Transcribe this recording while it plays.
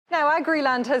Now,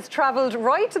 Agriland has travelled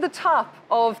right to the top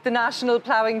of the National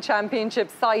Ploughing Championship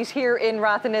site here in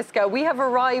Ratheniska. We have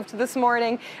arrived this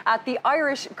morning at the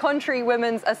Irish Country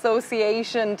Women's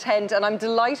Association tent, and I'm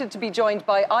delighted to be joined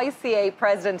by ICA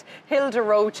President Hilda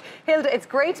Roach. Hilda, it's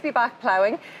great to be back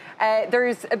ploughing.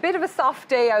 There's a bit of a soft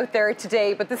day out there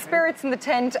today, but the spirits in the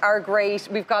tent are great.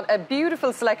 We've got a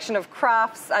beautiful selection of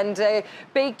crafts and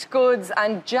baked goods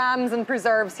and jams and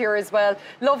preserves here as well.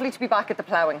 Lovely to be back at the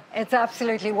ploughing. It's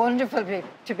absolutely wonderful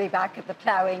to be back at the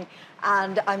ploughing,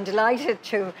 and I'm delighted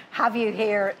to have you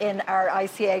here in our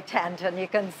ICA tent, and you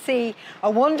can see a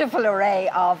wonderful array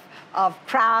of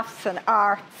crafts and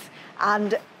arts.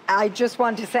 And I just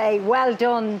want to say well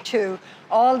done to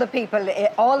all the people,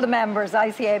 all the members,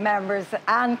 ICA members,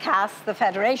 and Cass, the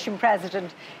Federation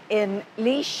President in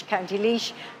Laois, County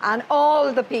Laois, and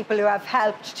all the people who have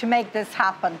helped to make this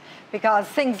happen, because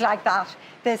things like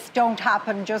this don't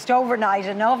happen just overnight.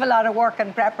 An awful lot of work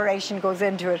and preparation goes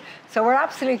into it. So we're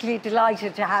absolutely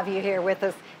delighted to have you here with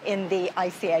us in the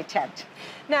ICA tent.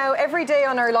 Now, every day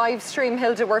on our live stream,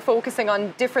 Hilda, we're focusing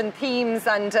on different themes,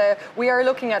 and we are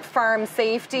looking at farm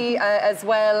safety as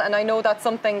well, and I know that's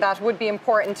something that would be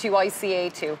important to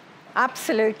ICA too.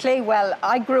 Absolutely. Well,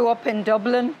 I grew up in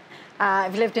Dublin.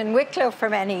 I've lived in Wicklow for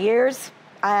many years,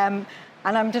 and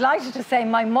I'm delighted to say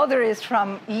my mother is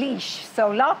from Laois,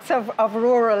 so lots of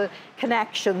rural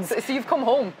connections. So you've come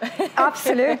home.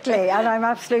 Absolutely, and I'm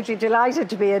absolutely delighted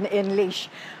to be in Laois.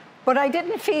 But I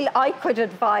didn't feel I could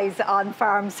advise on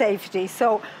farm safety,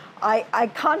 so I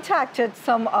contacted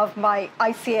some of my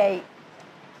ICA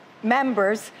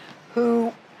members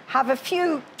who have a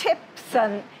few tips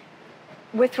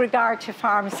with regard to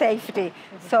farm safety.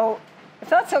 So if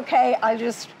that's okay, I'll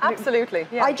just... Absolutely,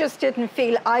 yeah. I just didn't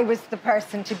feel I was the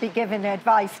person to be giving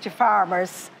advice to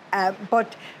farmers,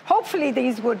 but hopefully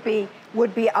these would be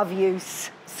of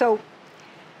use. So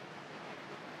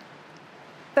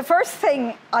the first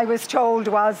thing I was told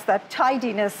was that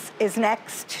tidiness is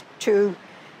next to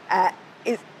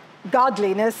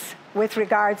godliness with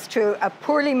regards to a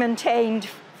poorly maintained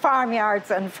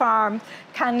farmyards and farm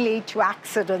can lead to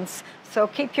accidents. So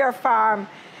keep your farm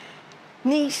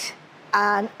neat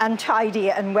and tidy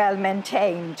and well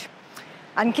maintained.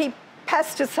 And keep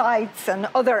pesticides and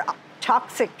other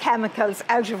toxic chemicals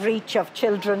out of reach of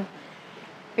children.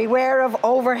 Beware of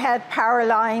overhead power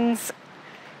lines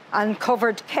and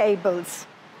covered cables.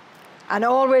 And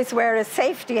always wear a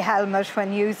safety helmet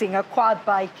when using a quad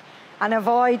bike, and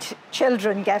avoid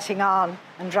children getting on,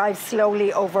 and drive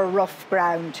slowly over rough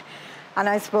ground. And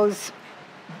I suppose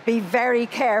be very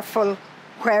careful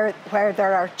where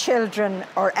there are children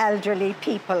or elderly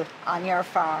people on your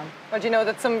farm. Well, you know,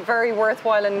 that's some very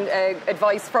worthwhile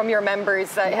advice from your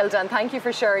members, Hilda, and thank you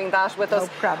for sharing that with us.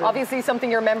 No problem. Obviously, something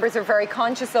your members are very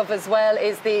conscious of as well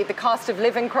is the cost of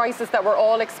living crisis that we're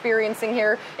all experiencing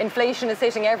here. Inflation is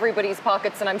hitting everybody's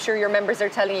pockets, and I'm sure your members are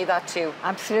telling you that too.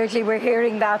 Absolutely, we're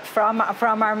hearing that from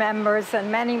our members,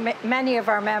 and many of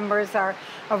our members are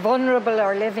vulnerable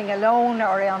or living alone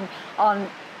or on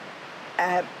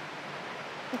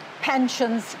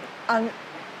pensions, and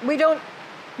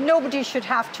nobody should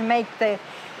have to make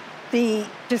the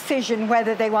decision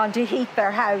whether they want to heat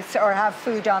their house or have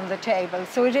food on the table.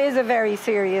 So it is a very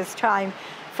serious time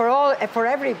for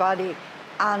everybody,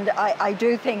 and I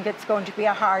do think it's going to be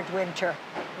a hard winter.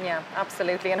 Yeah,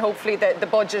 absolutely, and hopefully the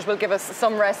budget will give us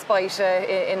some respite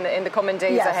in the coming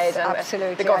days ahead. And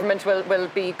absolutely. The government will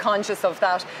be conscious of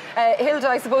that. Hilda,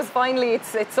 I suppose finally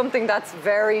it's something that's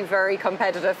very, very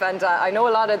competitive, and I know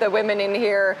a lot of the women in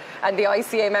here and the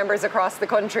ICA members across the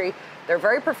country, they're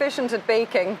very proficient at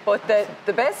baking, but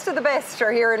the best of the best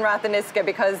are here in Ratheniska,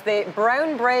 because the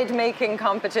brown bread making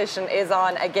competition is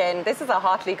on again. This is a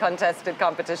hotly contested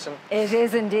competition. It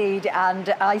is indeed, and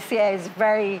ICA is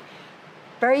very,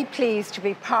 very pleased to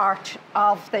be part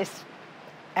of this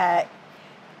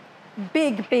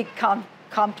big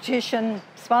competition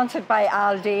sponsored by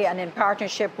Aldi and in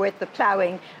partnership with the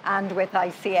Ploughing and with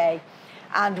ICA.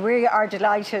 And we are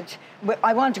delighted.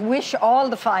 I want to wish all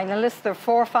the finalists, there are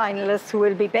 4 finalists who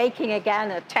will be baking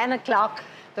again at 10 o'clock.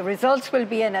 The results will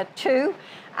be in at 2.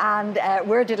 And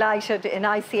we're delighted in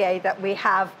ICA that we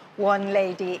have one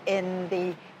lady in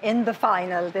the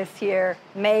final this year,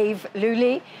 Maeve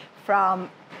Lully from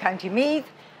County Meath.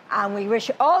 And we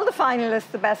wish all the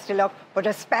finalists the best of luck, but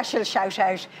a special shout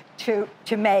out to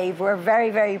Maeve. We're very,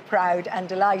 very proud and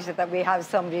delighted that we have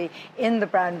somebody in the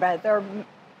brown bread. They're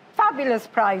fabulous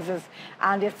prizes,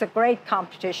 and it's a great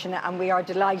competition, and we are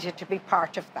delighted to be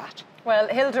part of that. Well,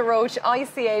 Hilda Roach,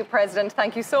 ICA President,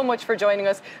 thank you so much for joining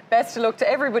us. Best of luck to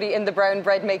everybody in the brown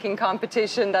bread making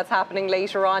competition that's happening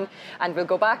later on. And we'll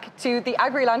go back to the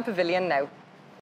Agriland Pavilion now.